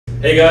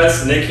Hey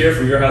guys, Nick here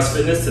from Your House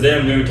Fitness. Today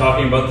I'm going to be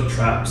talking about the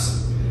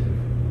traps.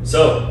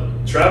 So,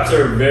 traps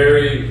are a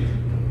very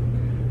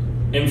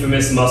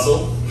infamous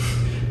muscle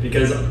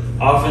because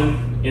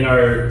often in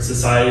our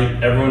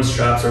society, everyone's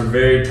traps are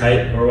very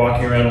tight. We're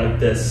walking around like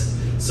this.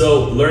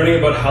 So, learning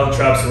about how the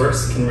traps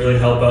works can really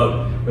help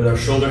out with our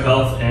shoulder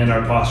health and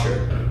our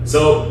posture.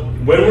 So,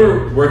 when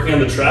we're working on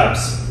the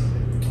traps,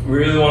 we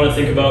really want to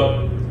think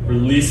about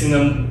releasing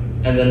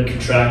them and then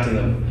contracting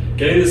them.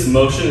 Getting this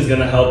motion is going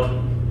to help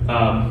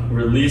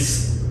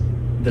release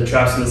the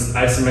traps in this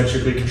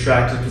isometrically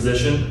contracted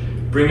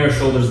position, bring our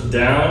shoulders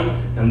down,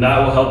 and that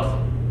will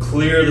help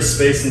clear the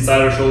space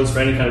inside our shoulders for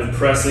any kind of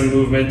pressing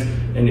movement,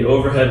 any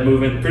overhead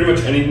movement, pretty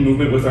much any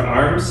movement with our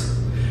arms.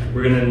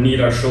 We're going to need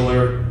our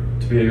shoulder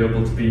to be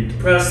able to be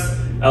depressed,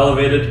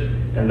 elevated,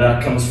 and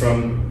that comes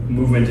from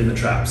movement in the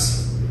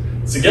traps.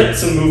 To get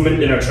some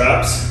movement in our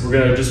traps, we're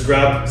going to just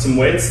grab some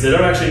weights. They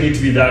don't actually need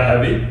to be that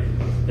heavy.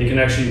 They can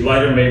actually,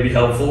 lighter may be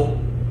helpful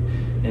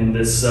in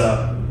this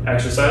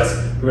exercise.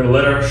 We're going to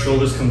let our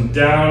shoulders come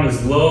down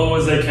as low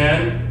as they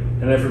can,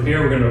 and then from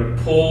here we're going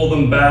to pull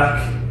them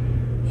back,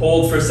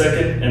 hold for a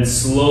second, and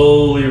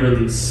slowly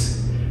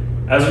release.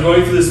 As we're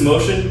going through this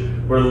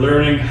motion, we're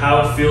learning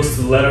how it feels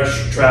to let our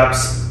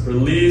traps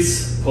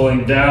release,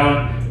 pulling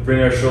down,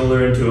 bring our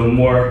shoulder into a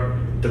more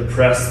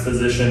depressed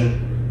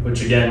position,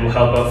 which again will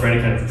help out for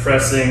any kind of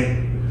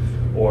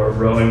pressing or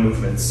rowing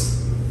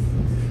movements.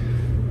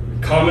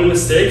 Common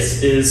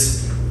mistakes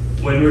is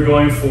when we're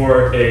going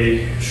for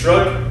a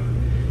shrug,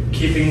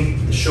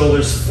 keeping the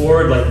shoulders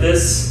forward like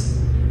this.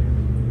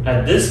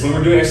 When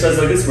we're doing exercises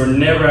like this, we're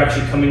never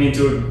actually coming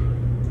into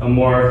a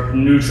more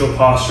neutral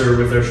posture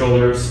with our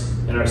shoulders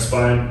and our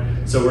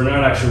spine. So we're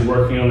not actually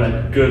working on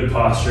that good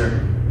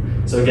posture.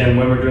 So again,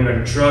 when we're doing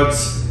our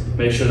shrugs,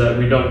 make sure that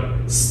we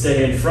don't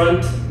stay in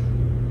front,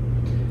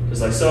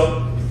 just like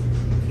so.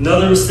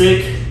 Another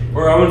mistake,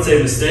 or I wouldn't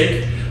say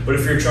mistake, but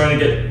if you're trying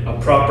to get a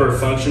proper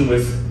function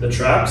with the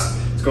traps,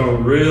 it's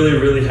going really,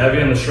 really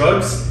heavy on the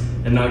shrugs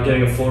and not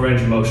getting a full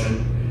range of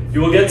motion.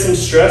 You will get some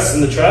stress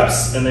in the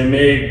traps and they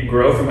may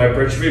grow from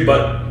hypertrophy,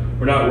 but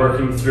we're not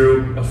working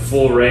through a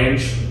full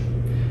range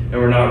and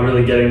we're not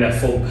really getting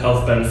that full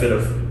health benefit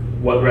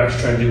of what we're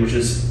actually trying to do, which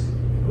is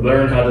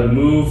learn how to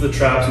move the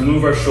traps,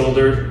 move our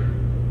shoulder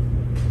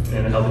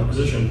in a healthy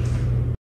position.